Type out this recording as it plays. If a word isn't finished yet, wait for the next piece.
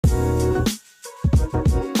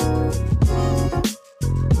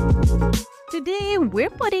Today,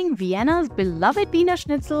 we're putting Vienna's beloved Wiener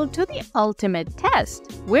Schnitzel to the ultimate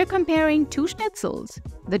test. We're comparing two schnitzels,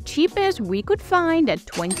 the cheapest we could find at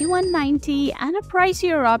 $21.90 and a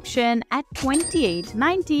pricier option at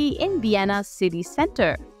 $28.90 in Vienna's city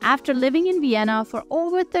center. After living in Vienna for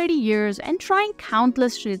over 30 years and trying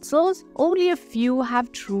countless schnitzels, only a few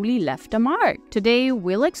have truly left a mark. Today,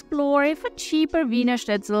 we'll explore if a cheaper Wiener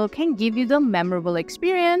Schnitzel can give you the memorable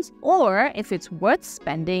experience or if it's worth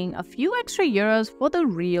spending a few extra euros for the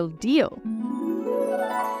real deal.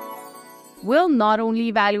 We'll not only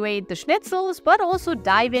evaluate the schnitzels, but also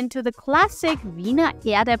dive into the classic Wiener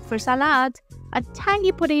Erdäpfelsalat, a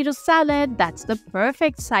tangy potato salad that's the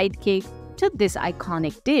perfect sidekick to this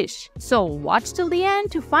iconic dish. So watch till the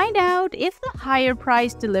end to find out if the higher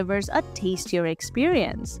price delivers a tastier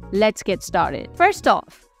experience. Let's get started. First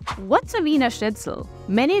off, what's a Wiener Schnitzel?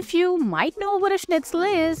 Many of you might know what a schnitzel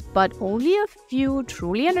is, but only a few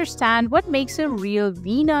truly understand what makes a real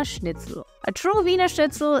Wiener Schnitzel. A true Wiener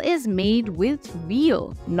Schnitzel is made with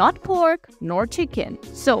veal, not pork nor chicken.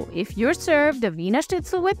 So if you're served a Wiener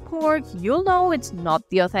Schnitzel with pork, you'll know it's not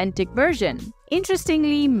the authentic version.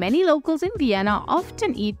 Interestingly, many locals in Vienna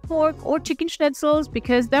often eat pork or chicken schnitzels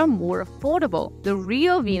because they're more affordable. The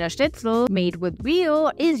real Wiener Schnitzel, made with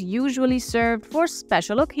veal, is usually served for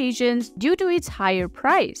special occasions due to its higher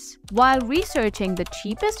price. While researching the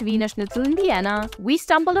cheapest Wiener Schnitzel in Vienna, we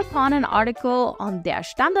stumbled upon an article on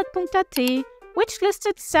derstandard.at which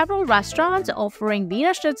listed several restaurants offering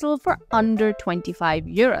Wiener Schnitzel for under 25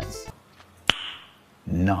 euros.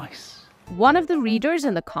 Nice. One of the readers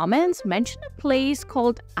in the comments mentioned a place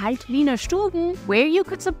called Alt Wiener Stuben where you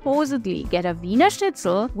could supposedly get a Wiener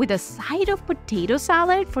Schnitzel with a side of potato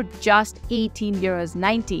salad for just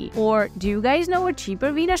 €18.90. Or do you guys know a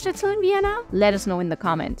cheaper Wiener Schnitzel in Vienna? Let us know in the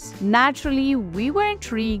comments. Naturally, we were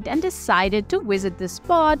intrigued and decided to visit this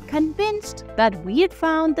spot, convinced that we had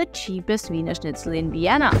found the cheapest Wiener Schnitzel in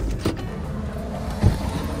Vienna.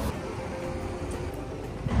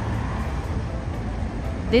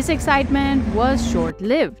 This excitement was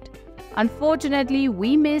short-lived. Unfortunately,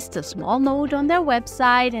 we missed a small note on their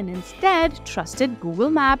website and instead trusted Google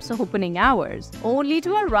Maps opening hours, only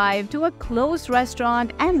to arrive to a closed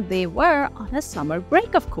restaurant, and they were on a summer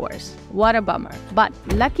break, of course. What a bummer. But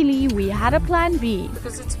luckily, we had a plan B.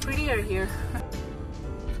 Because it's prettier here.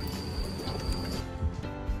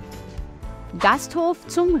 Gasthof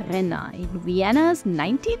zum Renner in Vienna's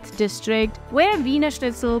 19th district, where Wiener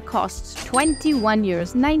Schnitzel costs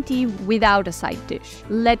 €21.90 without a side dish.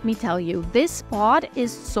 Let me tell you, this spot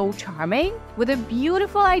is so charming. With a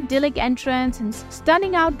beautiful idyllic entrance and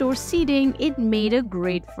stunning outdoor seating, it made a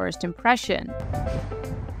great first impression.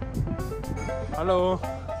 Hello.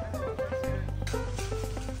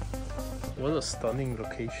 What a stunning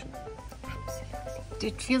location.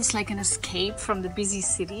 It feels like an escape from the busy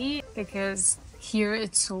city because here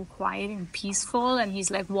it's so quiet and peaceful, and he's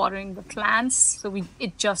like watering the plants. So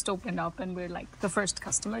it just opened up and we're like the first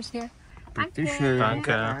customers here.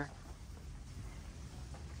 Danke.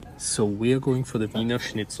 So we are going for the Wiener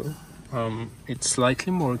Schnitzel. It's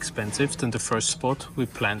slightly more expensive than the first spot we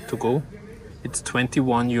planned to go. It's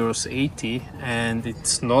 €21.80 and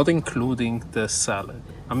it's not including the salad.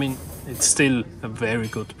 I mean, it's still a very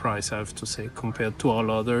good price, I have to say. Compared to all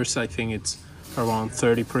others, I think it's around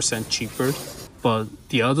 30% cheaper. But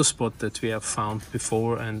the other spot that we have found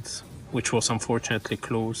before, and which was unfortunately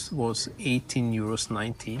closed, was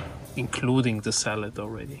 €18.90, including the salad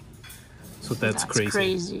already. So that's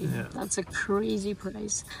crazy. Yeah. That's a crazy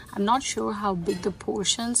price. I'm not sure how big the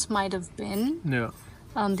portions might have been. Yeah.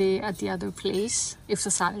 At the other place, if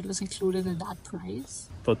the salad was included in that price.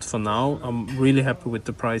 But for now, I'm really happy with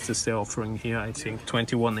the prices they're offering here. I think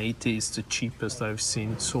 €21.80 is the cheapest I've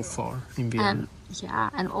seen so far in Vienna.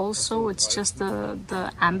 And also it's just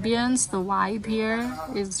the ambience, the vibe here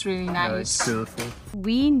is really nice. Yeah, it's beautiful.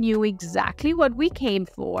 We knew exactly what we came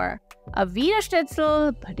for. A Wiener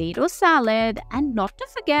Schnitzel, potato salad, and not to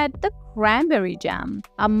forget the cranberry jam,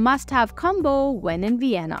 a must-have combo when in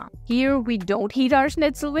Vienna. Here we don't heat our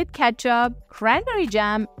schnitzel with ketchup. Cranberry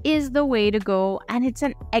jam is the way to go, and it's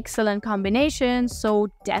an excellent combination, so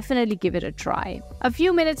definitely give it a try. A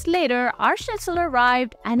few minutes later, our schnitzel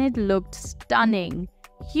arrived and it looked stunning.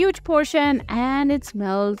 Huge portion, and it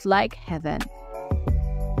smelled like heaven.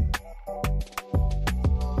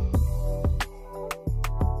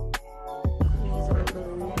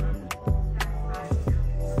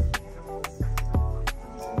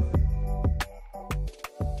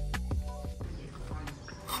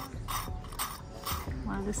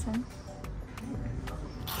 Listen.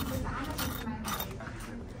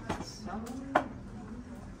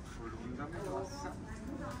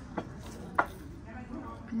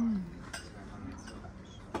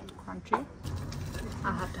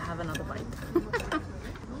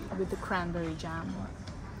 cranberry jam.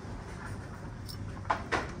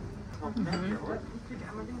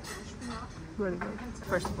 Really good.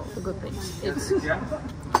 First of all, the good things. It's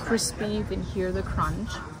crispy, you can hear the crunch.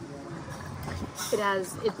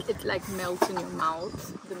 It like melts in your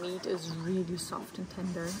mouth. The meat is really soft and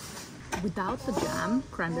tender. Without the jam,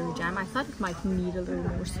 cranberry jam, I thought it might need a little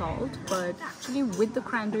more salt, but actually with the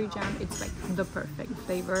cranberry jam, it's like the perfect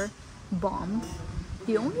flavor, bomb.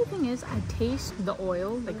 The only thing is I taste the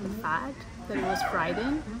oil, like the fat that it was fried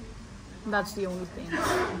in. That's the only thing.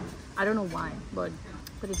 I don't know why, but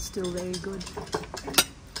it's still very good.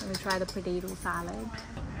 Let me try the potato salad.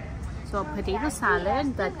 So a potato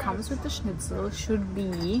salad that comes with the schnitzel should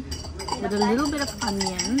be with a little bit of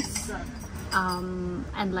onions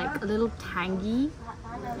and like a little tangy.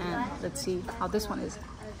 And let's see how this one is.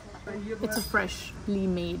 It's a freshly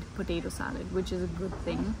made potato salad, which is a good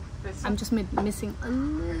thing. I'm just missing a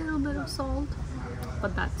little bit of salt,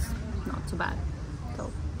 but that's not so bad.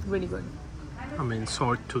 So really good. I mean,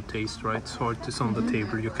 salt to taste, right? Salt is on the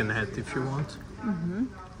table, you can add if you want.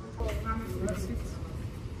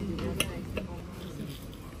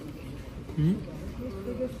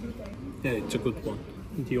 Yeah, it's a good one.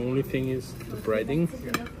 The only thing is the breading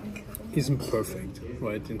isn't perfect,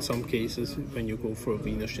 right? In some cases, when you go for a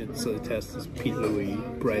Wiener Schnitzel, it has this pillowy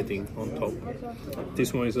breading on top.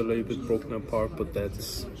 This one is a little bit broken apart, but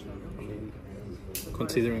that's, I mean,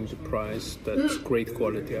 considering the price, that's great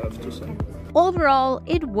quality, I have to say. Overall,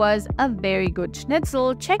 it was a very good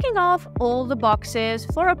schnitzel, checking off all the boxes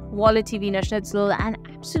for a quality Wiener Schnitzel and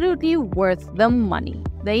absolutely worth the money.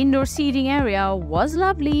 The indoor seating area was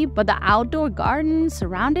lovely, but the outdoor garden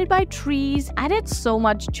surrounded by trees added so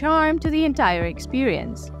much charm to the entire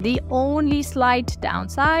experience. The only slight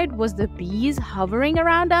downside was the bees hovering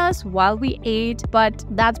around us while we ate, but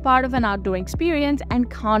that's part of an outdoor experience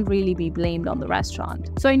and can't really be blamed on the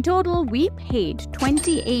restaurant. So in total, we paid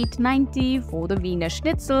 $28.90 for the Wiener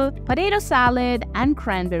Schnitzel, potato salad and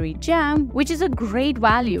cranberry jam, which is a great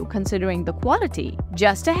value considering the quality.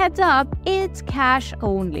 Just a heads up, it's cash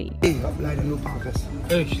only.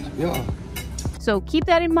 So keep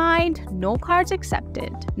that in mind, no cards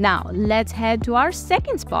accepted. Now let's head to our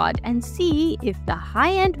second spot and see if the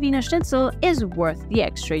high-end Wiener Schnitzel is worth the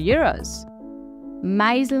extra euros.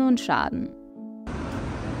 Meissl Schadn.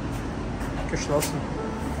 Geschlossen.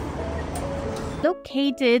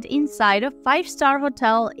 Located inside a 5-star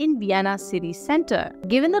hotel in Vienna city center.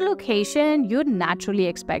 Given the location, you'd naturally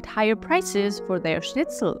expect higher prices for their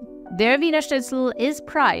schnitzel. Their Wiener Schnitzel is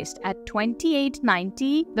priced at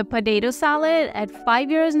 $28.90, the potato salad at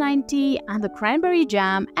 €5.90, and the cranberry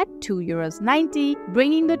jam at €2.90,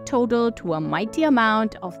 bringing the total to a mighty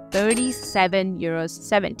amount of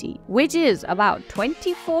 €37.70, which is about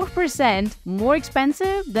 24% more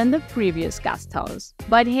expensive than the previous Gasthof.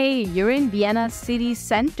 But hey, you're in Vienna city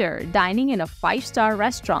center, dining in a 5-star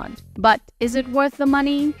restaurant. But is it worth the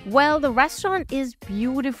money? Well, the restaurant is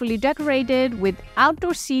beautifully decorated with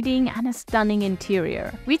outdoor seating and a stunning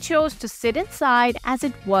interior. We chose to sit inside as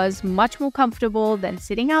it was much more comfortable than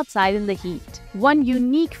sitting outside in the heat. One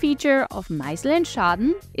unique feature of Meissl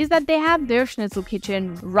Schadn is that they have their schnitzel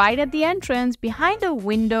kitchen right at the entrance behind a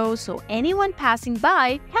window, so anyone passing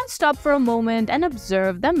by can stop for a moment and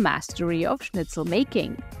observe the mastery of schnitzel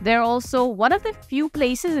making. They're also one of the few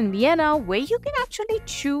places in Vienna where you can actually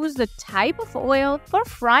choose the type of oil for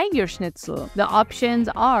frying your schnitzel. The options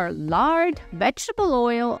are lard, vegetable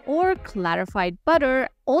oil, or clarified butter,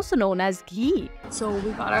 also known as ghee. So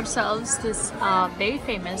we got ourselves this very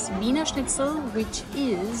famous Wiener Schnitzel, which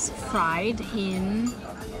is fried in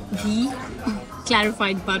ghee,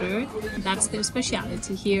 clarified butter. That's their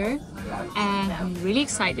specialty here, and I'm really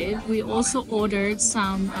excited. We also ordered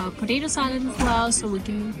some potato salad as well, so we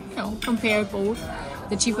can, compare both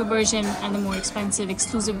the cheaper version and the more expensive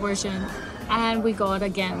exclusive version. And we got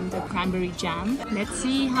again the cranberry jam. Let's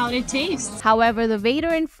see how it tastes. However, the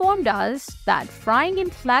waiter informed us that frying in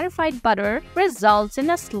clarified butter results in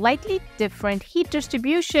a slightly different heat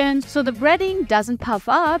distribution, so the breading doesn't puff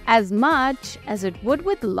up as much as it would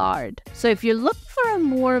with lard. So if you look for a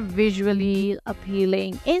more visually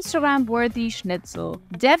appealing, Instagram-worthy schnitzel,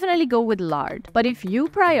 definitely go with lard. But if you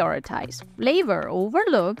prioritize flavor over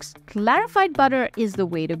looks, clarified butter is the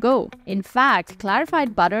way to go. In fact,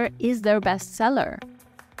 clarified butter is their best seller.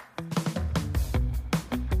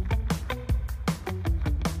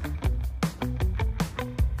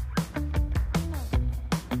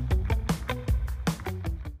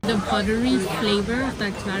 The buttery flavor of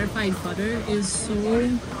that clarified butter is so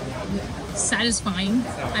satisfying,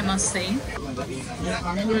 I must say.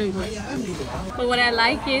 Really good. But what I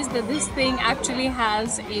like is that this thing actually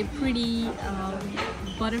has a pretty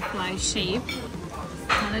butterfly shape.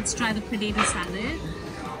 Now let's try the potato salad.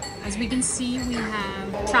 As we can see, we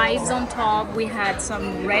have chives on top. We had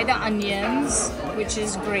some red onions, which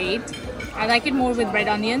is great. I like it more with red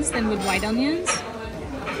onions than with white onions.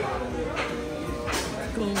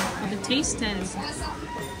 Go for the taste test.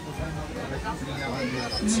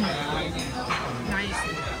 Nice.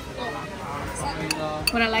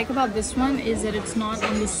 What I like about this one is that it's not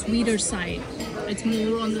on the sweeter side. It's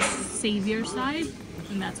more on the savour side,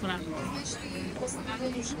 and that's what I like.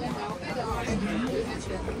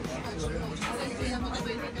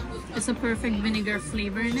 It's a perfect vinegar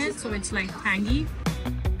flavor in it, so it's like tangy.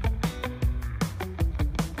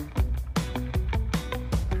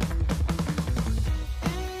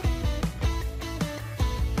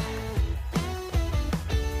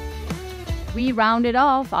 We rounded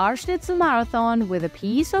off our Schnitzel marathon with a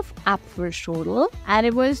piece of Apfelstrudel, and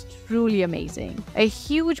it was truly amazing. A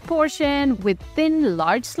huge portion with thin,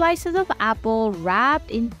 large slices of apple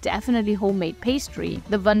wrapped in definitely homemade pastry.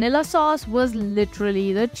 The vanilla sauce was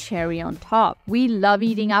literally the cherry on top. We love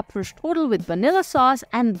eating Apfelstrudel with vanilla sauce,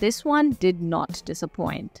 and this one did not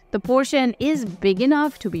disappoint. The portion is big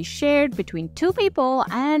enough to be shared between 2 people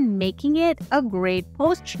and making it a great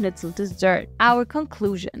post-Schnitzel dessert. Our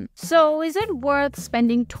conclusion. So, is it worth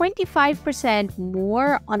spending 25%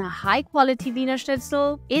 more on a high-quality Wiener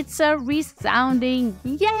Schnitzel? It's a resounding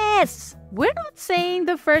yes! We're not saying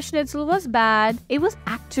the first Schnitzel was bad, it was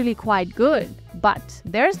actually quite good. But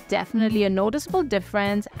there's definitely a noticeable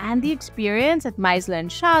difference, and the experience at Meissl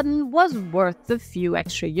Schadn was worth the few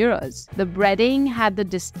extra euros. The breading had the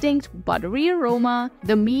distinct buttery aroma,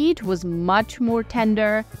 the meat was much more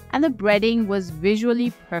tender, and the breading was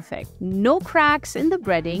visually perfect. No cracks in the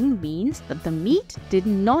breading means that the meat did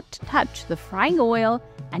not touch the frying oil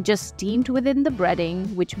and just steamed within the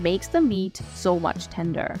breading, which makes the meat so much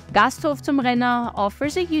tender. Gasthof zum Renner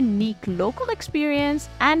offers a unique local experience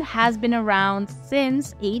and has been around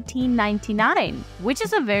since 1899, which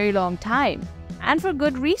is a very long time, and for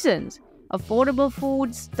good reasons. Affordable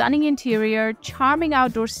food, stunning interior, charming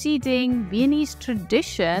outdoor seating, Viennese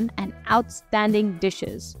tradition, and outstanding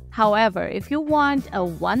dishes. However, if you want a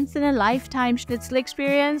once-in-a-lifetime Schnitzel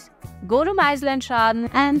experience, go to Meissl Schadn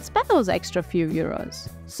and spend those extra few euros.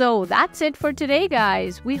 So that's it for today,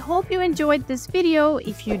 guys. We hope you enjoyed this video.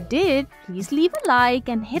 If you did, please leave a like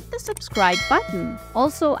and hit the subscribe button.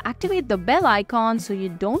 Also, activate the bell icon so you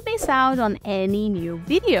don't miss out on any new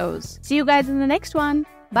videos. See you guys in the next one.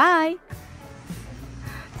 Bye!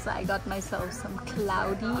 So I got myself some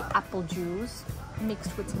cloudy apple juice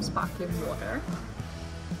mixed with some sparkling water,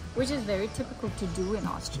 which is very typical to do in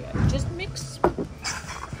Austria. Just mix.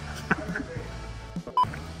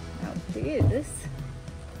 Now this,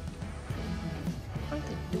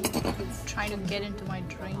 it's trying to get into my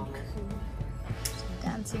drink. It's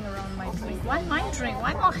dancing around my drink. Why my drink?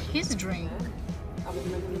 Why not his drink?